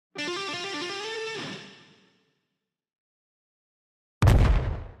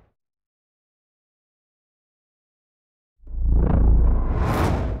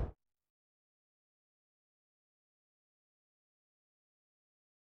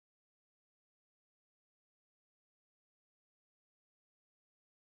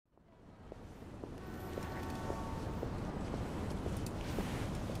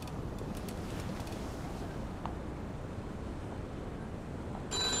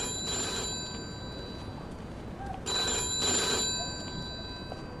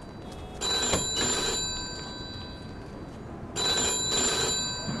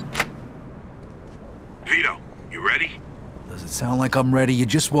Sound like I'm ready? You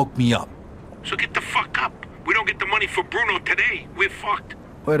just woke me up. So get the fuck up. We don't get the money for Bruno today, we're fucked.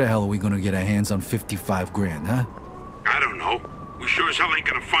 Where the hell are we gonna get our hands on 55 grand, huh? I don't know. We sure as hell ain't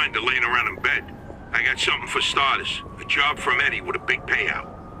gonna find her laying around in bed. I got something for starters. A job from Eddie with a big payout.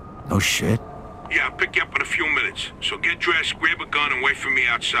 No shit. Yeah, I'll pick you up in a few minutes. So get dressed, grab a gun, and wait for me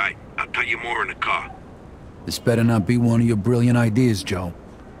outside. I'll tell you more in the car. This better not be one of your brilliant ideas, Joe.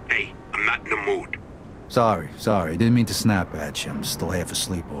 Hey, I'm not in the mood. Sorry. Didn't mean to snap at you. I'm still half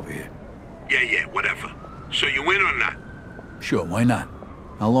asleep over here. Yeah, whatever. So you in or not? Sure, why not?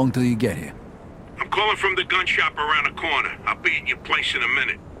 How long till you get here? I'm calling from the gun shop around the corner. I'll be at your place in a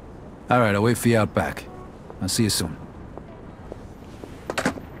minute. All right, I'll wait for you out back. I'll see you soon.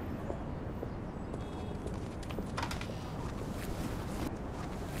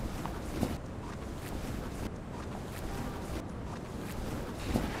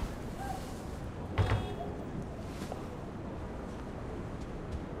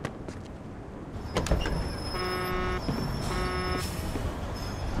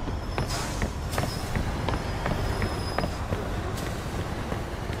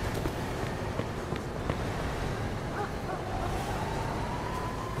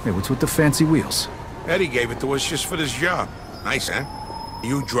 Hey, what's with the fancy wheels? Eddie gave it to us just for this job. Nice, huh?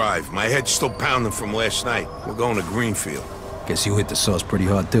 You drive. My head's still pounding from last night. We're going to Greenfield. Guess you hit the sauce pretty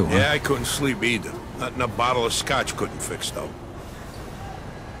hard too, huh? Yeah, I couldn't sleep either. Nothing a bottle of scotch couldn't fix, though.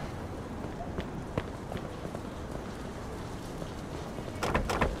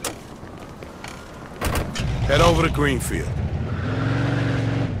 Head over to Greenfield.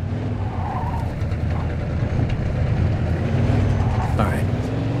 All right.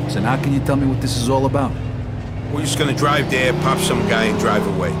 So now can you tell me what this is all about? We're just gonna drive there, pop some guy, and drive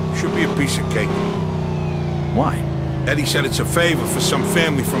away. Should be a piece of cake. Why? Eddie said it's a favor for some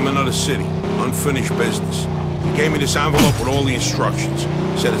family from another city. Unfinished business. He gave me this envelope with all the instructions.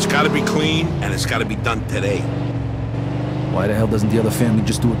 Said it's gotta be clean, and it's gotta be done today. Why the hell doesn't the other family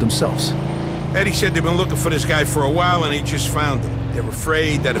just do it themselves? Eddie said they've been looking for this guy for a while, and they just found him. They're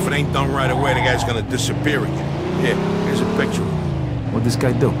afraid that if it ain't done right away, the guy's gonna disappear again. Here, here's a picture. What'd this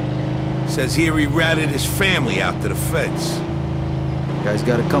guy do? Says here he ratted his family out to the feds. Guy's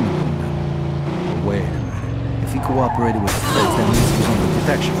got it coming to him now. But wait a minute. If he cooperated with the feds, that means he was under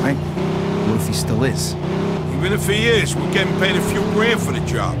protection, right? What if he still is? Even if he is, we're getting paid a few grand for the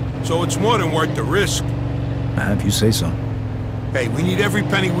job. So it's more than worth the risk. If you say so. Hey, we need every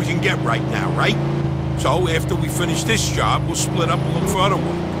penny we can get right now, right? So after we finish this job, we'll split up and look for other work.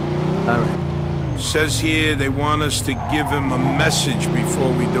 All right. Says here they want us to give him a message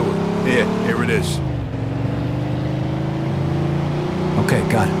before we do it. Here it is. Okay,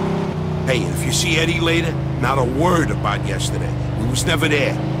 got it. Hey, if you see Eddie later, not a word about yesterday. We was never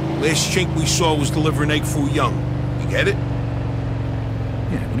there. Last chink we saw was delivering egg foo young. You get it?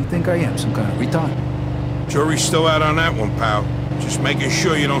 Yeah, what do you think I am, some kind of retard? Jury's still out on that one, pal. Just making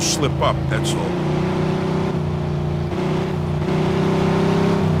sure you don't slip up, that's all.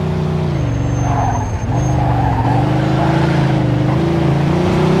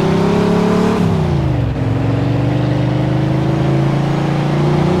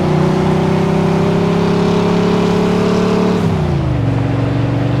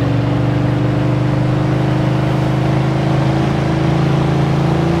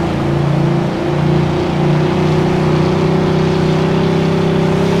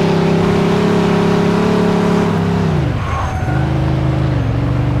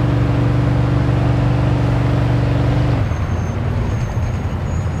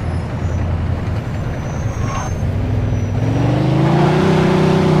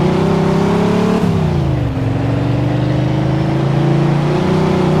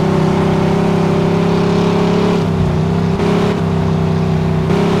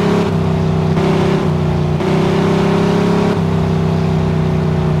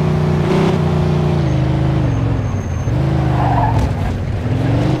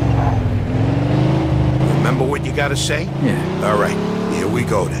 Gotta say? Yeah. All right, here we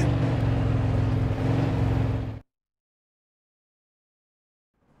go then.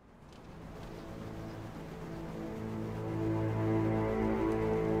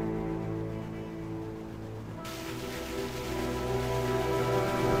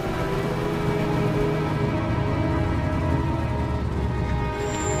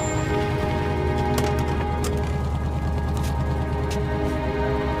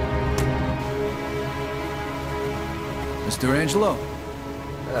 Mr. Angelo?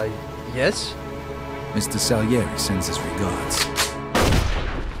 Yes? Mr. Salieri sends his regards.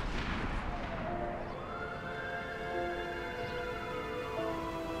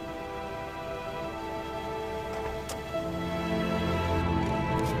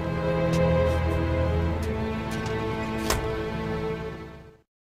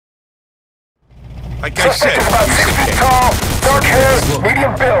 Like I said, Suspect is about 6 feet tall, dark hair, Look,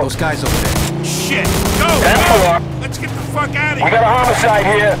 medium build. those guys over there. shit! Go! That's Go! four. Let's get the fuck out of We here! got a homicide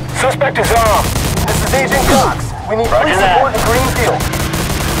here. Suspect is armed. This is Agent Cox. We need police support in Greenfield.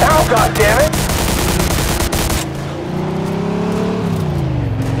 Now, goddammit!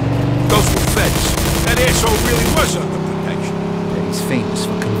 Those were feds. That asshole really was under protection. Yeah, he's famous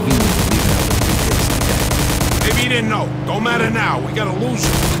for conveniently leaving out the details like that. Maybe he didn't know. Don't matter now. We gotta lose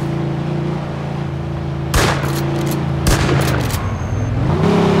him.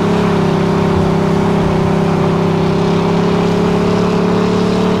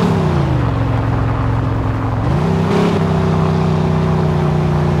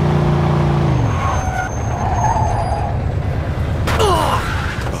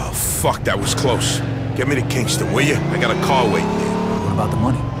 Fuck, that was close. Get me to Kingston, will you? I got a car waiting there. What about the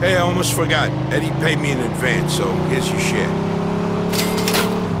money? Hey, I almost forgot. Eddie paid me in advance, so here's your share.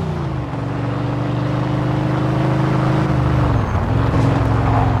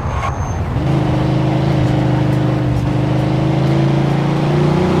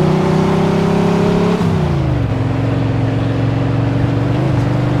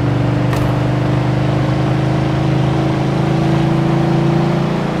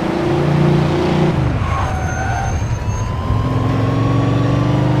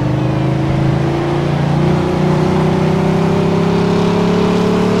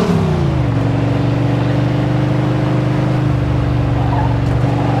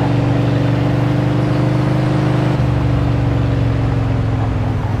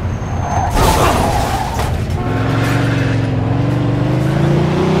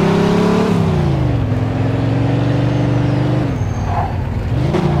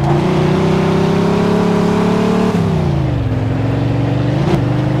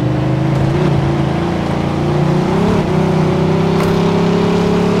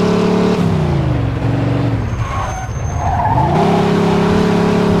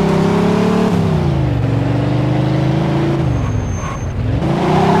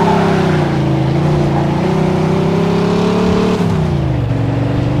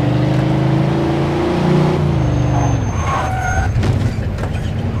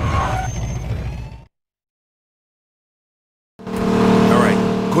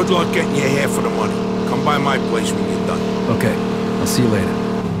 Good luck getting your half of the money. Come by my place when you're done. Okay, I'll see you later.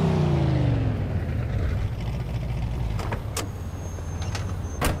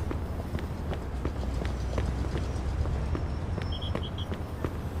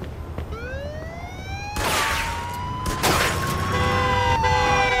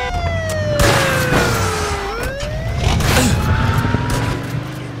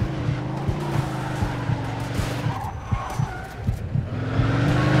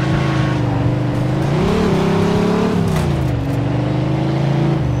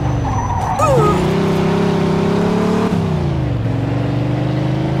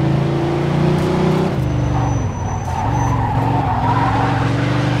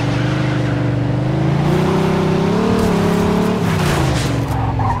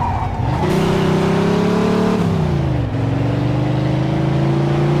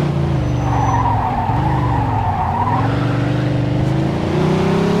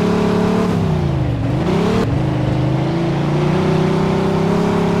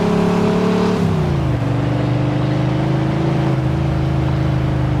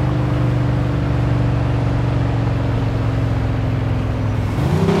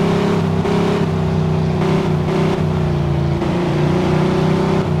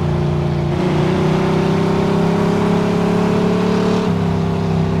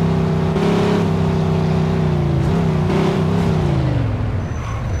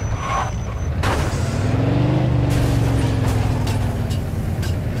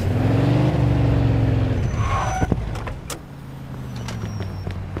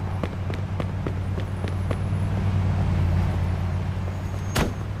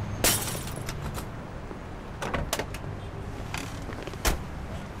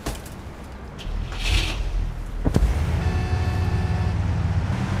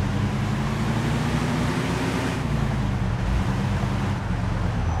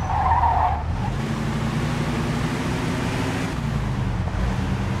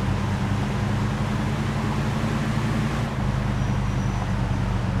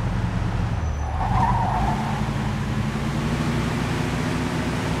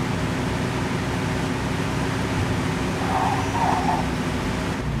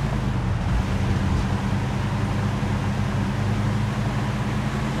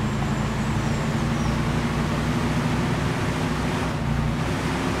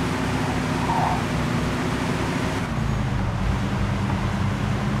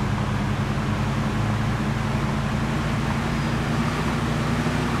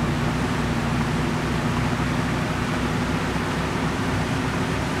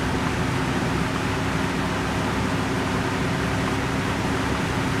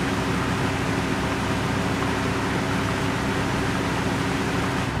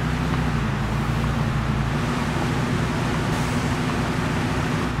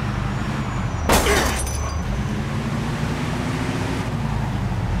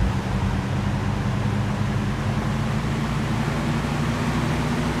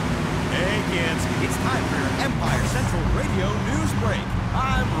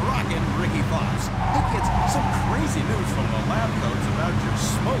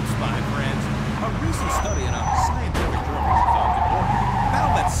 smokes, my friends. A recent study in a scientific journal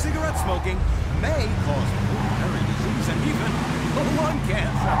found that cigarette smoking may cause pulmonary disease and even lung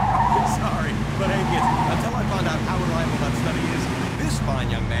cancer. Sorry, but hey, kids, until I find out how reliable that study is, this fine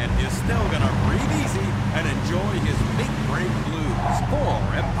young man is still gonna breathe easy and enjoy his big break blues.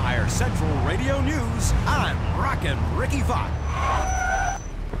 For Empire Central Radio News, I'm Rockin' Ricky Fox.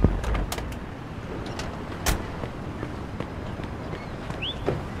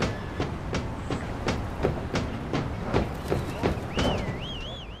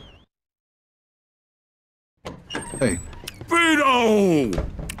 Hey. Vito!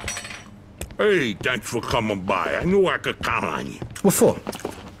 Hey, thanks for coming by. I knew I could count on you. What for?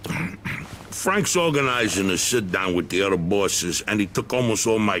 Frank's organizing a sit-down with the other bosses, and he took almost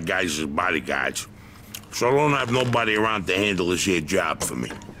all my guys as bodyguards. So I don't have nobody around to handle this here job for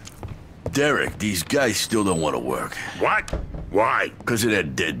me. Derek, these guys still don't want to work. What? Why? Because of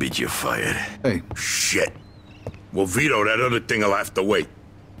that deadbeat you fired. Hey. Shit. Well, Vito, that other thing will have to wait.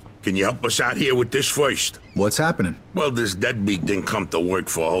 Can you help us out here with this first? What's happening? Well, this deadbeat didn't come to work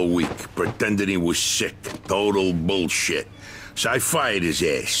for a whole week, pretending he was sick. Total bullshit. So I fired his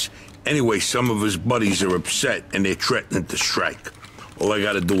ass. Anyway, some of his buddies are upset, and they're threatening to strike. All I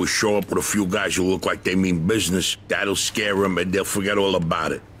gotta do is show up with a few guys who look like they mean business. That'll scare them, and they'll forget all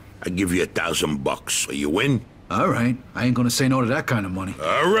about it. I give you $1,000. Are you in? All right. I ain't gonna say no to that kind of money.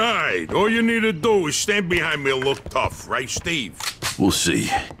 All right. All you need to do is stand behind me and look tough, right, Steve? We'll see.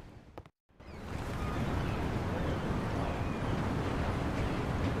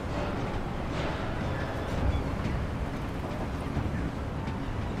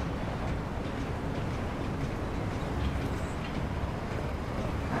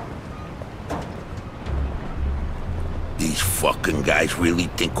 These fucking guys really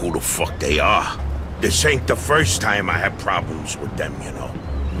think who the fuck they are. This ain't the first time I had problems with them, you know.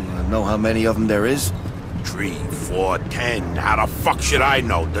 Know how many of them there is? 3, 4, 10. How the fuck should I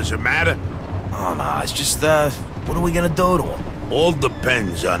know? Does it matter? Oh, no, it's just, what are we gonna do to them? All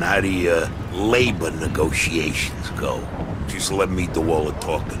depends on how the, labor negotiations go. Just let me do all the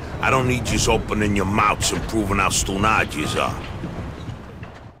talking. I don't need you opening your mouths and proving how stunad yous are.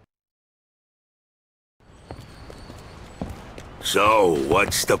 So,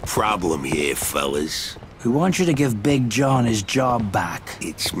 what's the problem here, fellas? We want you to give Big John his job back.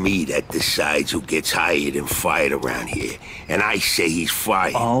 It's me that decides who gets hired and fired around here, and I say he's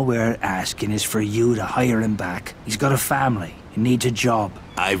fired. All we're asking is for you to hire him back. He's got a family. He needs a job.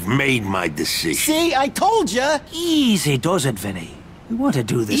 I've made my decision. See, I told ya! Easy does it, Vinny. We want to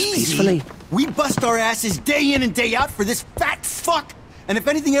do this peacefully. We bust our asses day in and day out for this fat fuck! And if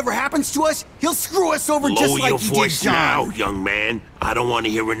anything ever happens to us, he'll screw us over just like he did John. Lower your voice now, young man. I don't want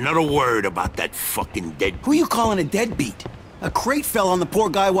to hear another word about that fucking dead... Who you calling a deadbeat? A crate fell on the poor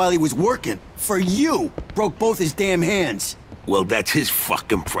guy while he was working. For you! Broke both his damn hands. Well, that's his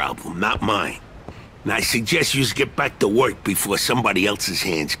fucking problem, not mine. And I suggest you get back to work before somebody else's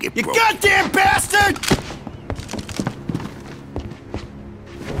hands get broken. You goddamn bastard!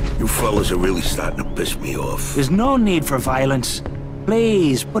 You fellas are really starting to piss me off. There's no need for violence.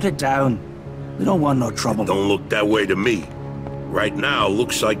 Please, put it down. We don't want no trouble. Don't look that way to me. Right now,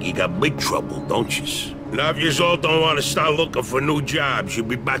 looks like you got big trouble, don't you? Now, if you all don't want to start looking for new jobs, you'll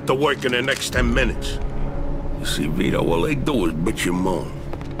be back to work in the next 10 minutes. You see, Vito, all they do is bitch and moan.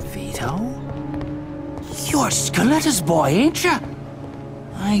 Vito? You're Scaletta's boy, ain't you?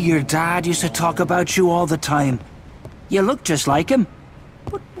 Your dad used to talk about you all the time. You look just like him.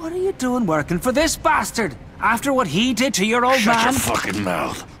 But what are you doing working for this bastard? After what he did to your old man? Shut your fucking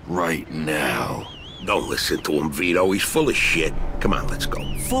mouth right now. Don't listen to him, Vito. He's full of shit. Come on, let's go.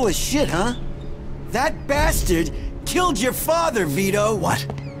 Full of shit, huh? That bastard killed your father, Vito. What?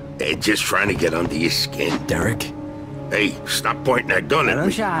 They're just trying to get under your skin. Derek? Hey, stop pointing that gun Why at don't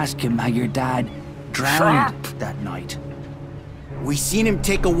me. you ask him how your dad drowned that night? We seen him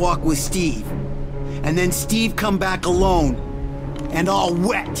take a walk with Steve. And then Steve come back alone. And all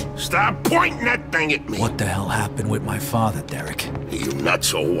wet. Stop pointing that thing at me. What the hell happened with my father, Derek? You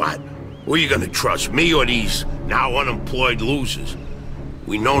nuts or what? Who are you gonna trust, me or these now unemployed losers?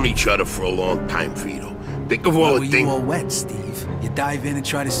 We known each other for a long time, Vito. Think of all the things... you all wet, Steve? You dive in and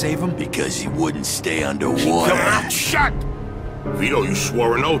try to save him? Because he wouldn't stay underwater. Keep your mouth shut! Vito, you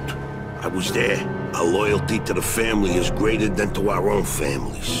swore an oath. I was there. Our loyalty to the family is greater than to our own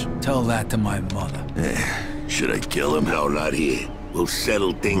families. Tell that to my mother. Should I kill him? No, not here. We'll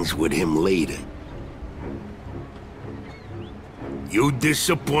settle things with him later. You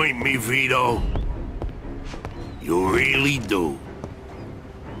disappoint me, Vito. You really do.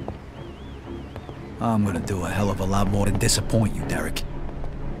 I'm gonna do a hell of a lot more than disappoint you, Derek.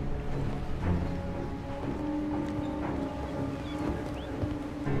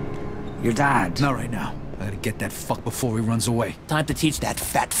 Your dad. Not right now. I gotta get that fuck before he runs away. Time to teach that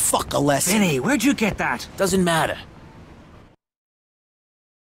fat fuck a lesson. Vinny, where'd you get that? Doesn't matter.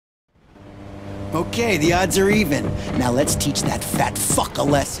 Okay, the odds are even. Now let's teach that fat fuck a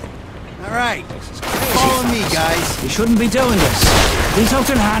lesson. All right, follow me, guys. You shouldn't be doing this. Vito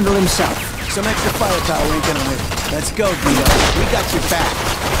can handle himself. Some extra firepower ain't gonna win. Let's go, Vito. We got your back.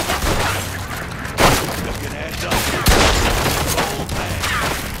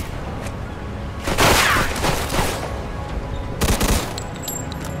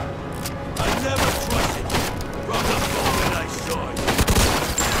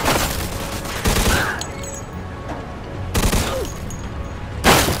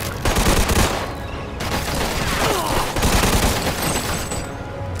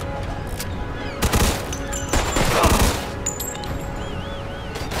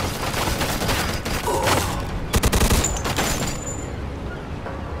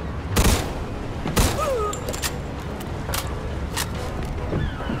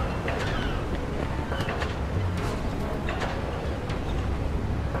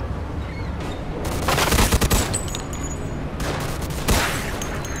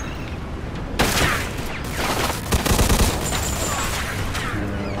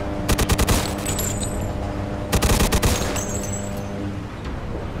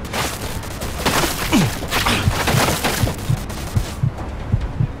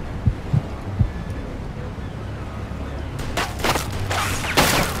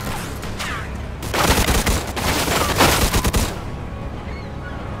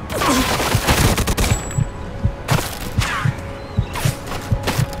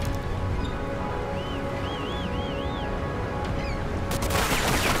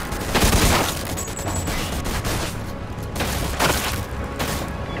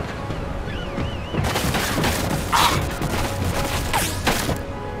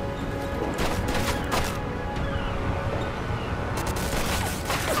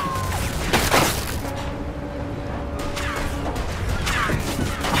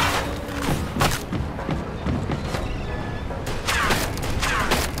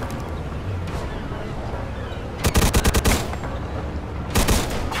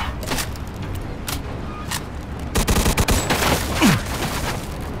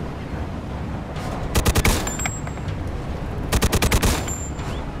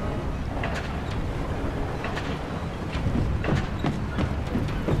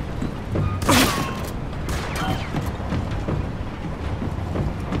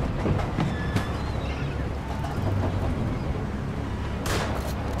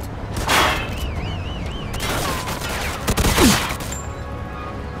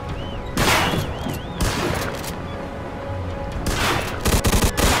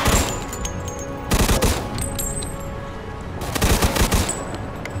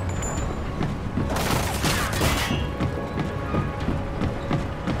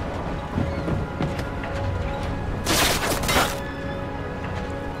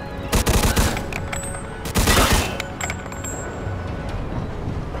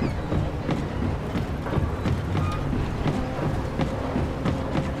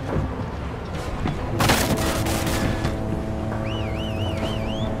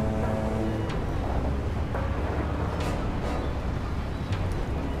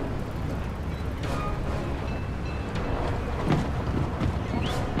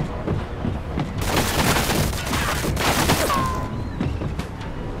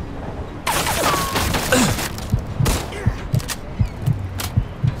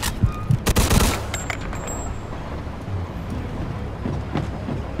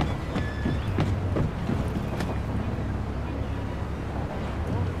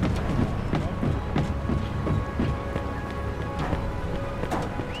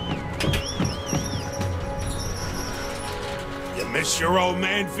 Miss your old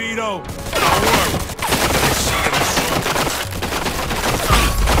man, Vito? Don't worry. I see him soon.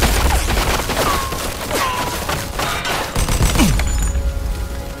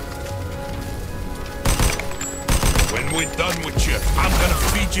 When we're done with you, I'm gonna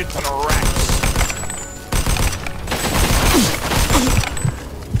feed you to the rats.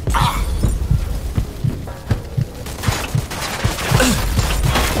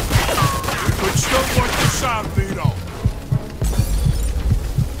 We could still work this out, Vito.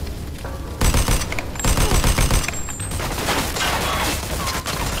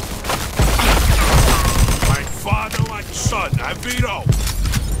 Son, Vito!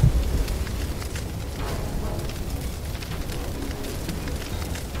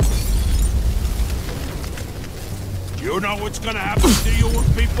 You know what's gonna happen to you when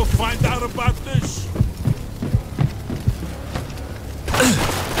people find out about this?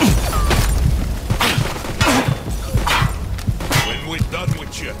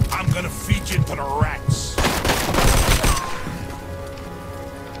 you. I'm gonna feed you to the rats.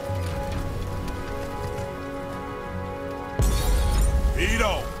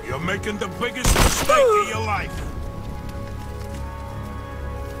 Vito, you're making the biggest mistake of your life.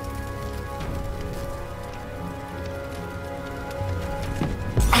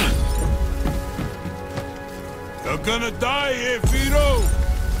 You're gonna die here, Vito,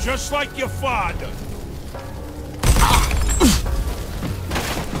 just like your father.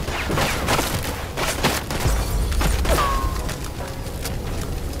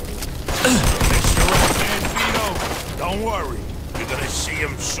 It's your old man, Vito. Don't worry, you're gonna see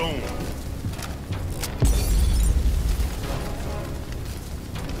him soon.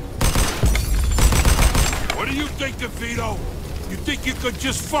 What do you think of, Vito? You think you could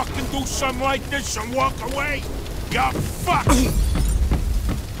just fucking do something like this and walk away? You're fucked!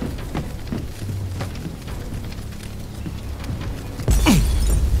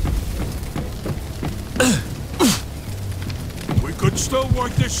 We could still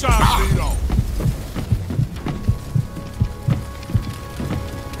work this out, Vito.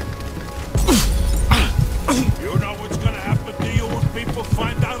 You know what's gonna happen to you when people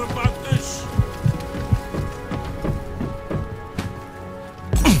find out about this?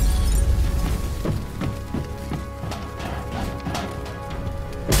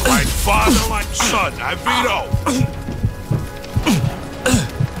 Like father, like son, Vito.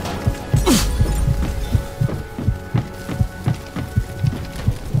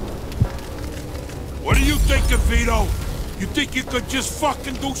 What do you think of, Vito? You think you could just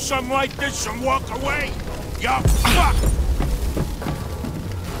fucking do something like this and walk away? You're fucked!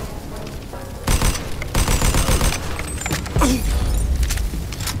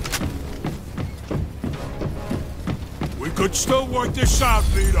 We could still work this out,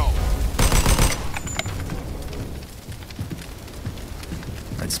 Vito.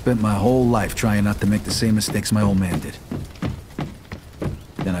 I'd spent my whole life trying not to make the same mistakes my old man did.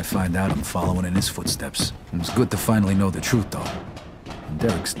 Then I find out I'm following in his footsteps. It was good to finally know the truth, though. And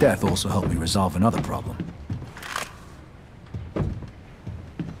Derek's death also helped me resolve another problem.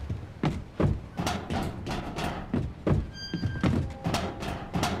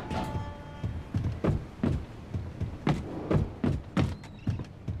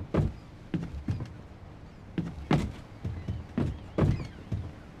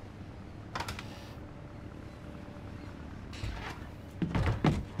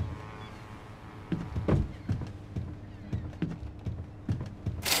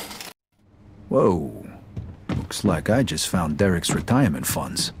 Whoa. Looks like I just found Derek's retirement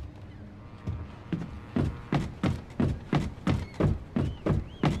funds.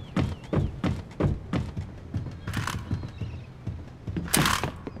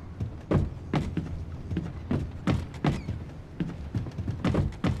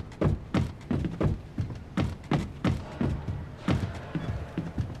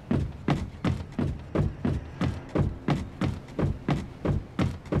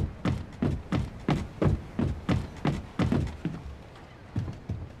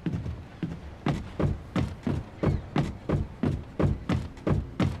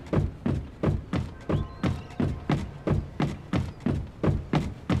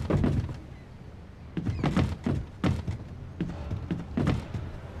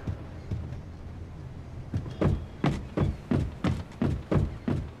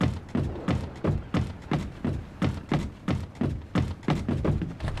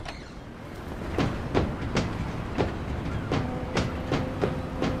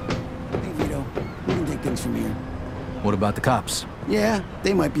 From here. What about the cops? Yeah,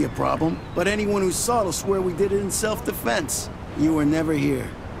 they might be a problem, but anyone who saw it will swear we did it in self-defense. You were never here.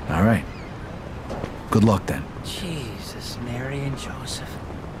 All right. Good luck, then. Jesus, Mary and Joseph.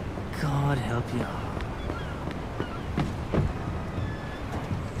 God help you all.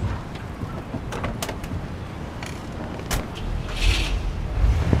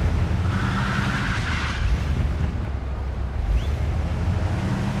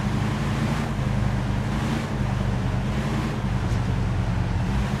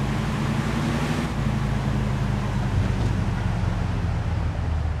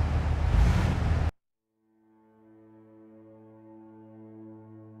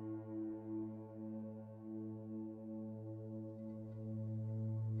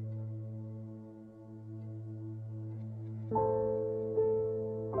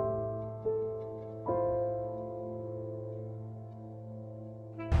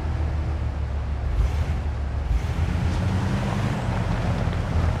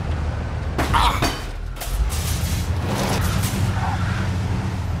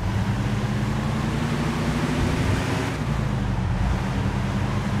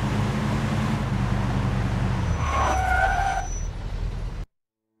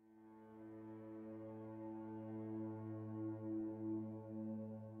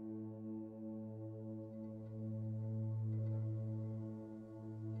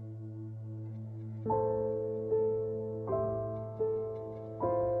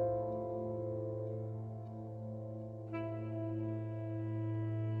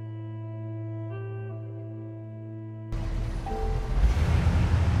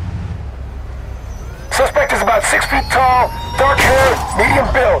 About 6 feet tall, dark hair,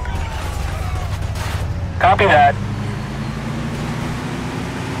 medium build. Copy that.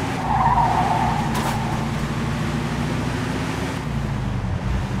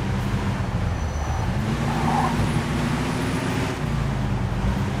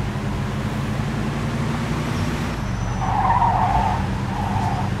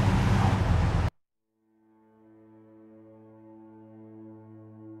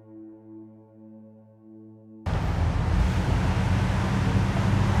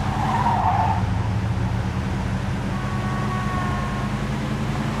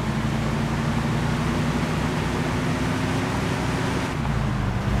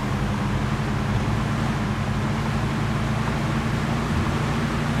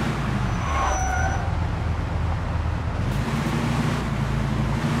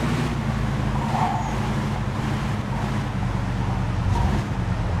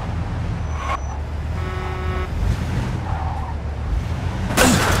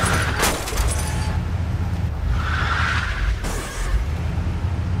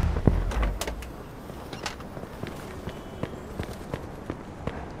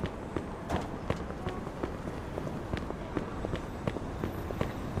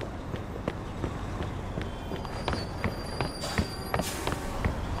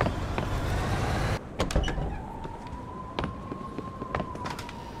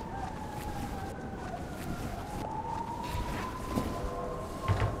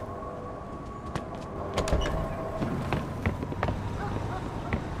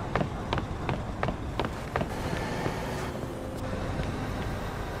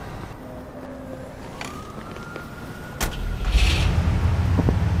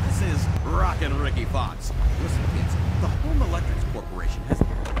 And Ricky Fox. Listen, kids, the Home Electrics Corporation has...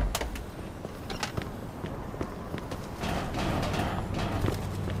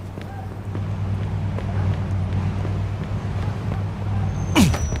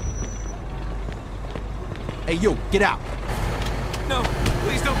 Hey, yo, get out. No,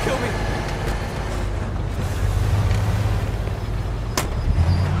 please don't kill me.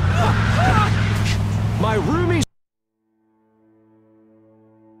 My roomies...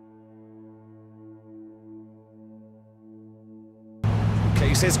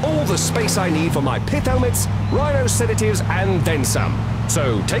 Is all the space I need for my pith helmets, rhino sedatives, and then some.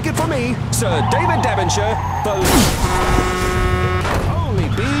 So take it from me, Sir David Devonshire, the only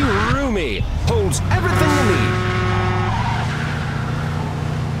be roomy, holds everything you need.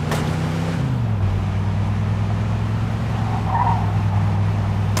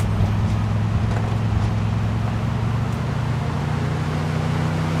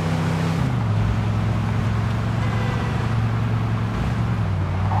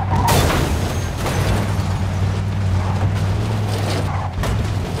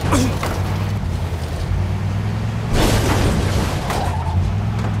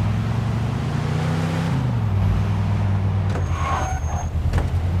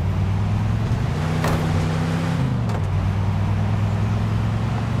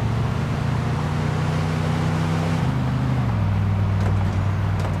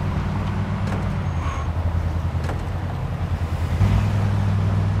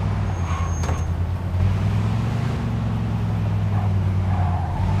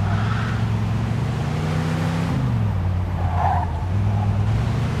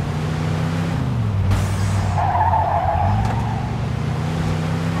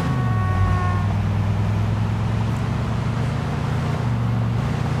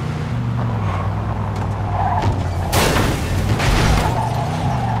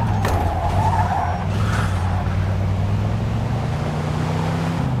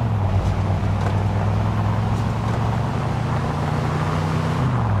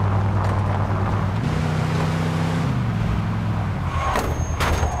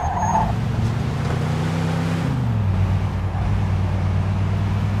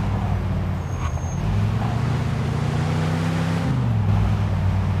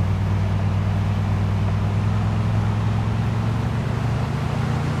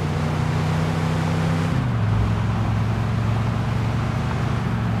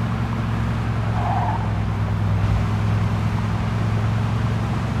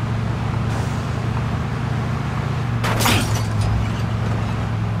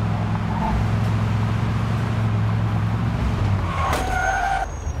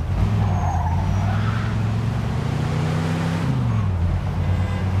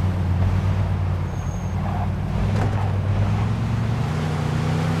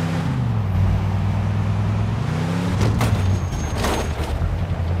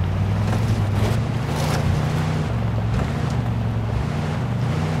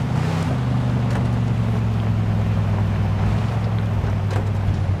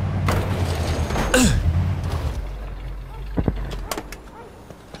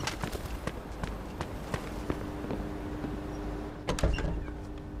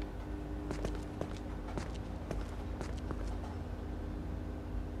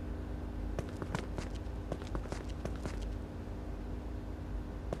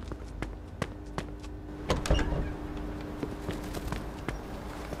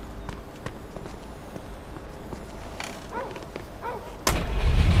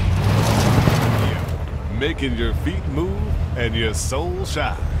 making your feet move and your soul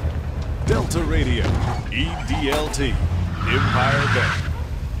shine. Delta Radio, EDLT, Empire Bay.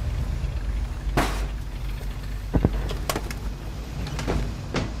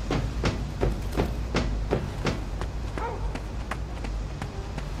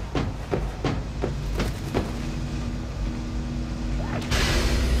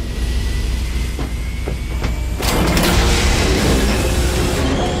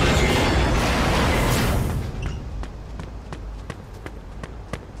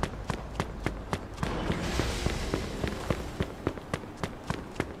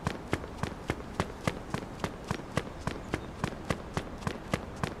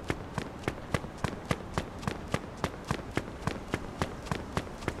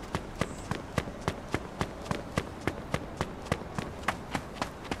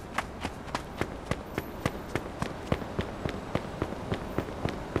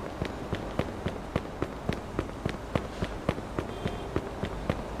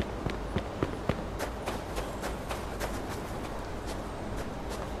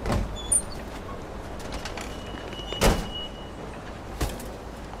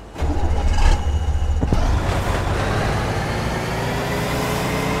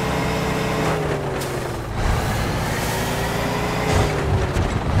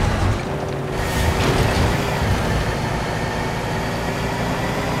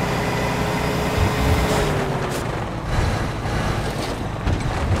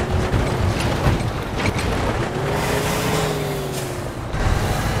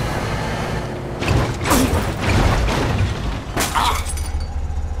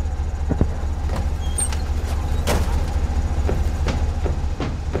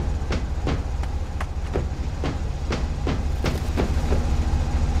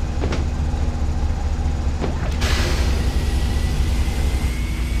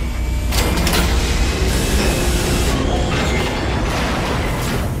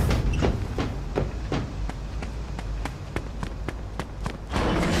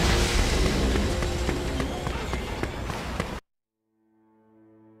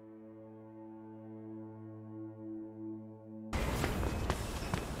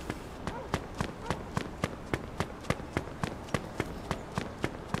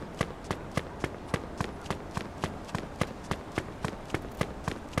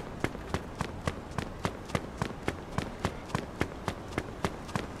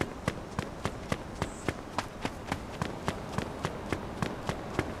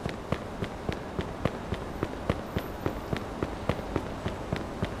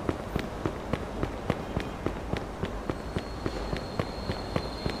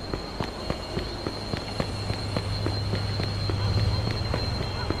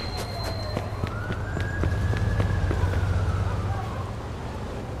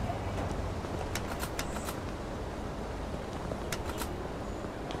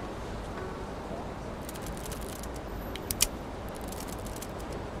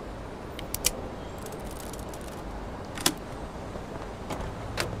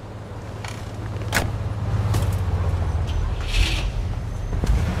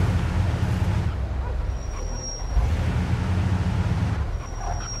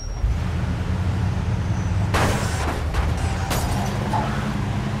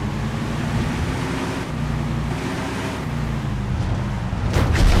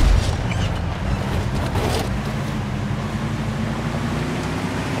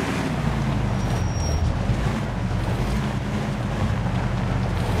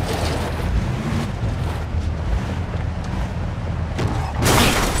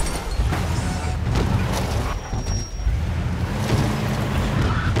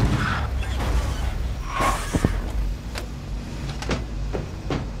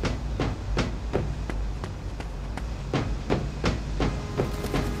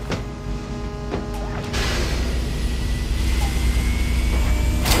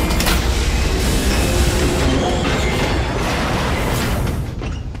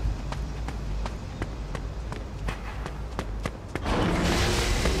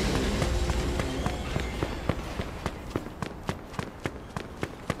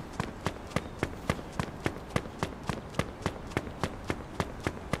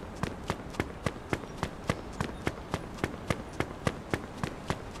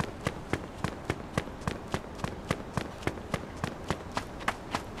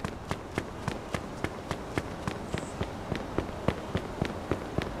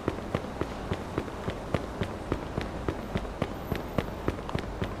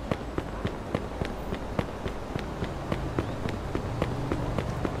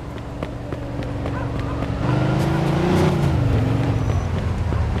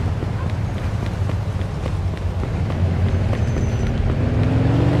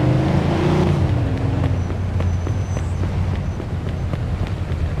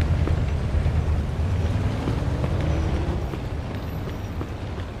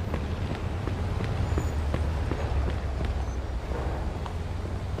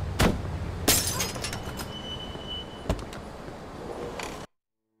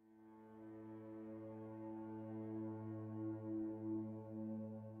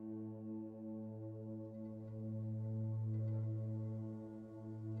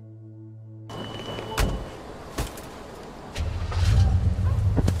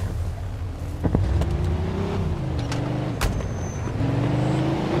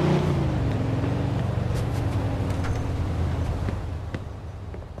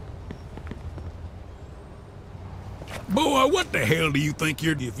 what the hell do you think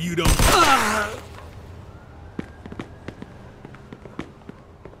you're if you don't...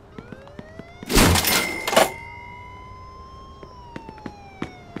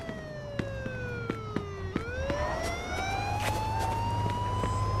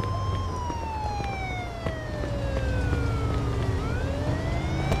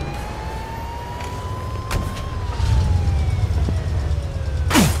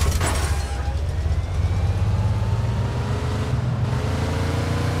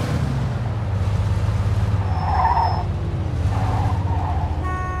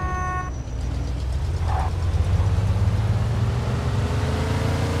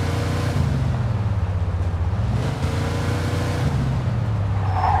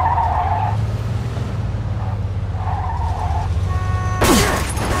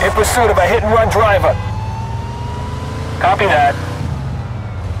 In pursuit of a hit-and-run driver. Copy that.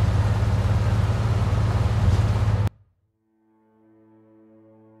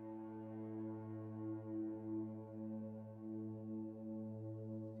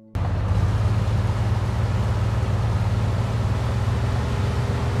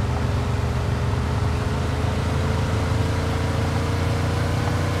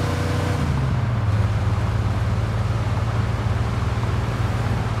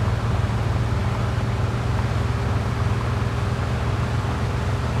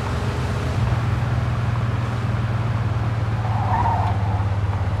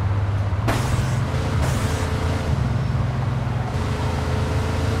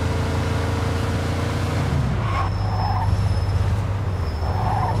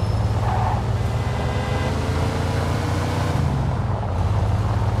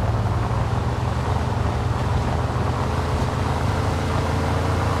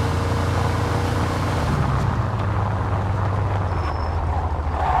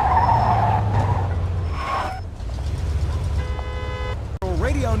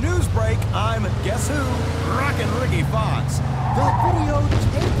 Radio news break, I'm Guess Who? Rockin' Ricky Fox. The video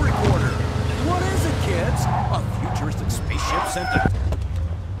tape recorder. What is it, kids? A futuristic spaceship sent to...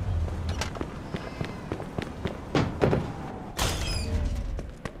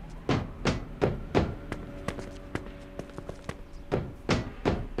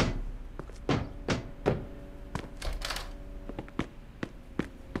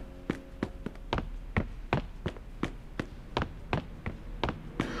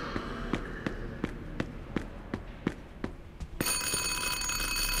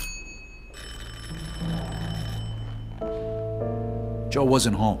 Joe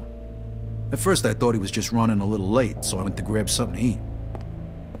wasn't home. At first I thought he was just running a little late, so I went to grab something to eat.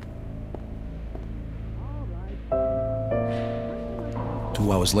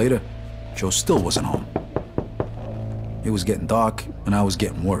 Two hours later, Joe still wasn't home. It was getting dark, and I was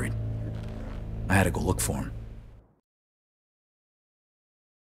getting worried. I had to go look for him.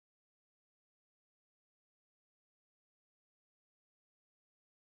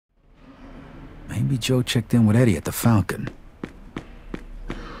 Maybe Joe checked in with Eddie at the Falcon.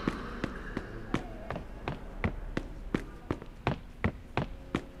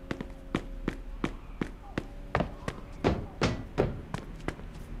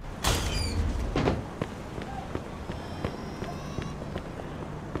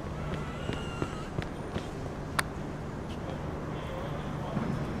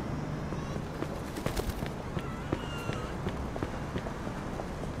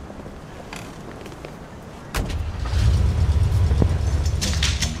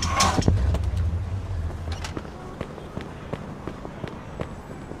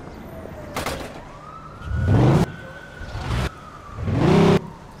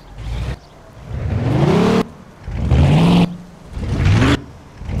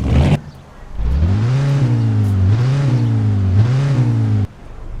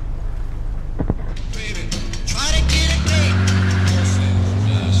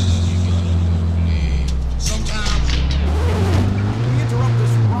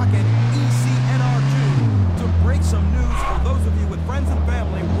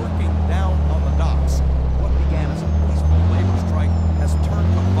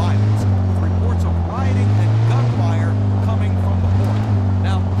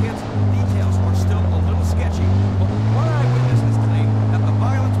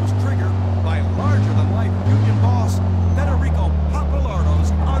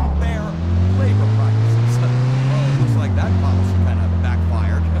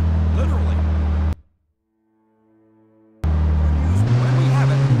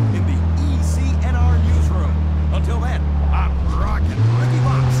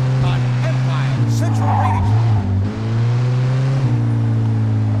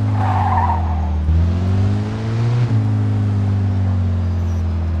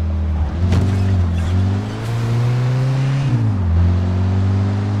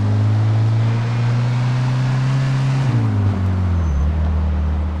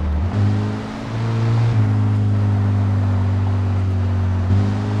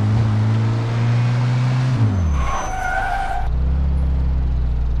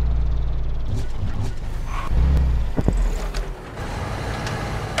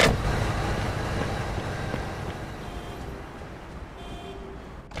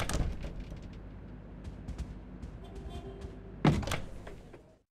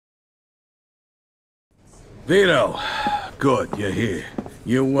 Vito, good, you're here.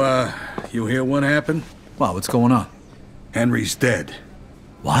 You hear what happened? Wow, what's going on? Henry's dead.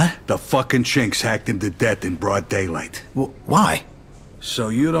 What? The fucking chinks hacked him to death in broad daylight. Why? So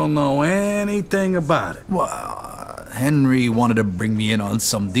you don't know anything about it? Well, Henry wanted to bring me in on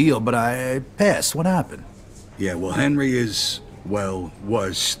some deal, but I passed. What happened? Yeah, well, Henry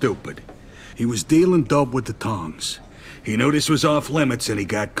was stupid. He was dealing dope with the tongs. He knew this was off limits and he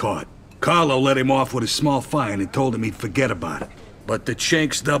got caught. Carlo let him off with a small fine and told him he'd forget about it. But the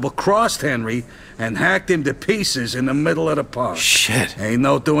chinks double-crossed Henry and hacked him to pieces in the middle of the park. Shit. Ain't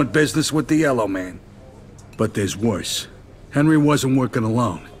no doing business with the Yellow Man. But there's worse. Henry wasn't working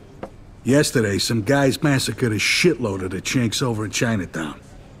alone. Yesterday, some guys massacred a shitload of the chinks over in Chinatown.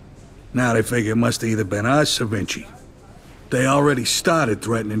 Now they figure it must have either been us or Vinci. They already started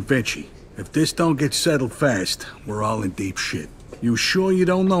threatening Vinci. If this don't get settled fast, we're all in deep shit. You sure you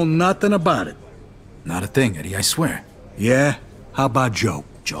don't know nothing about it? Not a thing, Eddie, I swear. Yeah? How about Joe?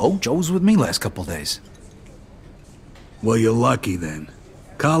 Joe? Joe was with me last couple days. Well, you're lucky then.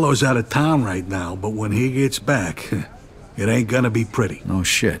 Carlo's out of town right now, but when he gets back, it ain't gonna be pretty. No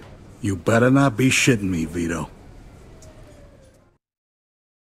shit. You better not be shitting me, Vito.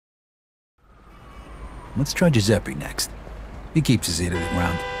 Let's try Giuseppe next. He keeps his ear to the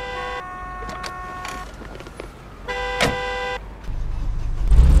ground.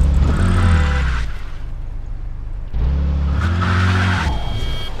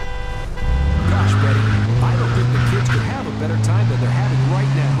 Gosh, Betty, I don't think the kids could have a better time than they're having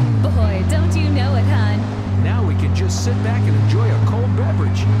right now. Boy, don't you know it, hon. Now we can just sit back and enjoy a cold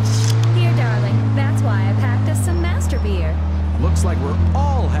beverage. Here, darling, that's why I packed us some master beer. Looks like we're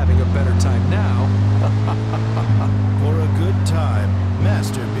all having a better time now. For a good time,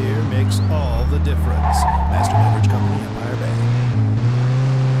 Master Beer makes all the difference. Master Beverage Company, Empire Bay.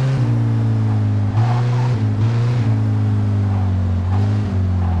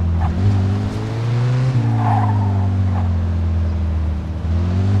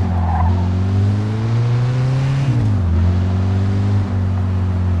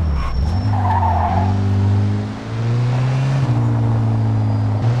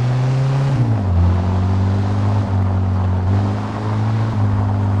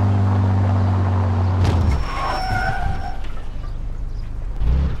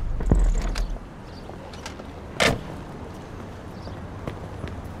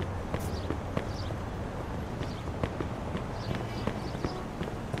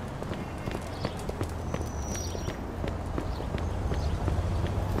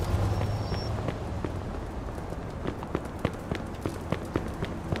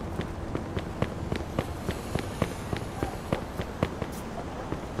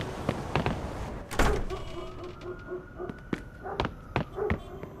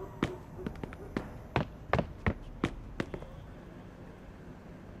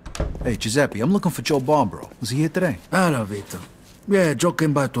 Hey, Giuseppe, I'm looking for Joe Barbaro. Was he here today? Hello, Vito. Yeah, Joe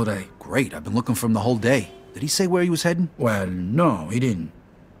came by today. Great, I've been looking for him the whole day. Did he say where he was heading? Well, no, he didn't.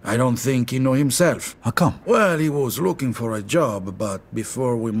 I don't think he knew himself. How come? Well, he was looking for a job, but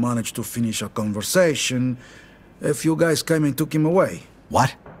before we managed to finish a conversation, a few guys came and took him away.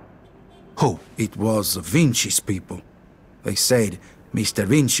 What? Who? It was Vinci's people. They said Mr.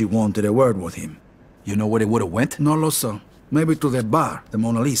 Vinci wanted a word with him. You know where they would have went? No lo so. Maybe to the bar, the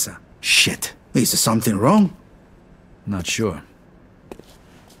Mona Lisa. Shit. Is something wrong? Not sure.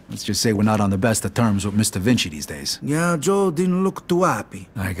 Let's just say we're not on the best of terms with Mr. Vinci these days. Yeah, Joe didn't look too happy.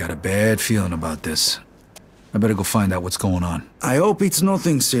 I got a bad feeling about this. I better go find out what's going on. I hope it's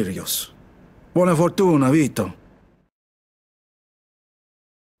nothing serious. Buona fortuna, Vito.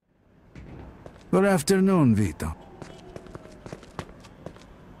 Good afternoon, Vito.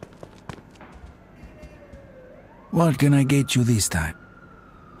 What can I get you this time?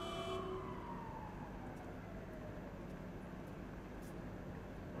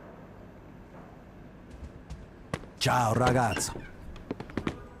 Ciao, ragazzo.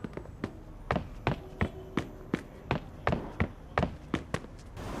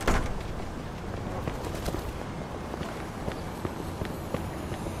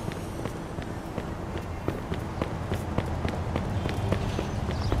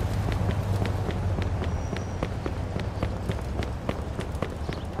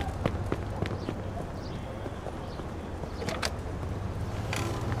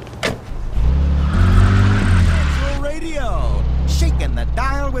 Shaking the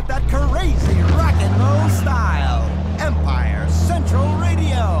dial with that crazy rock and roll style. Empire Central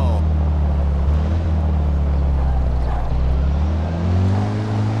Radio.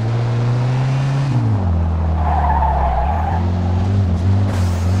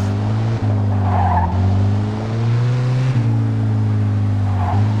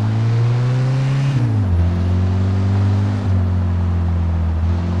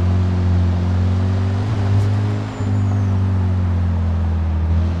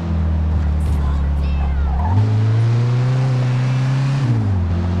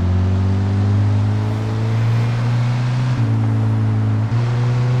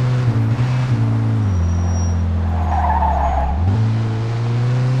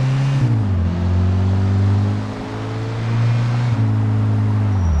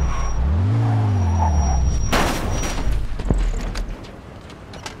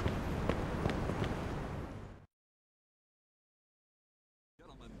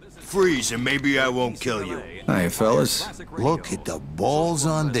 freeze and maybe I won't kill you. Hi, fellas. Look at the balls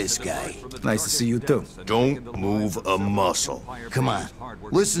on this guy. Nice to see you, too. Don't move a muscle. Come on,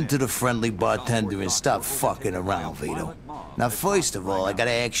 listen to the friendly bartender and stop fucking around, Vito. Now, first of all, I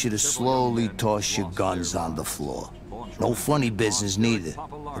gotta ask you to slowly toss your guns on the floor. No funny business neither.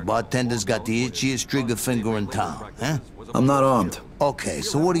 The bartender's got the itchiest trigger finger in town, huh? I'm not armed. Okay,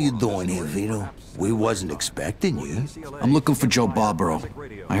 so what are you doing here, Vito? We wasn't expecting you. I'm looking for Joe Barbaro.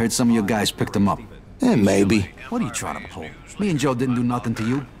 I heard some of your guys picked him up. Maybe. What are you trying to pull? Me and Joe didn't do nothing to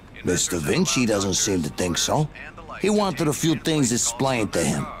you. Mr. Vinci doesn't seem to think so. He wanted a few things explained to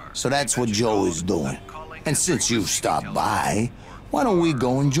him, so that's what Joe is doing. And since you've stopped by, why don't we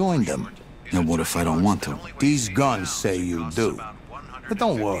go and join them? And what if I don't want to? These guns say you do. But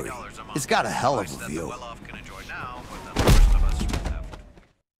don't worry, it's got a hell of a view.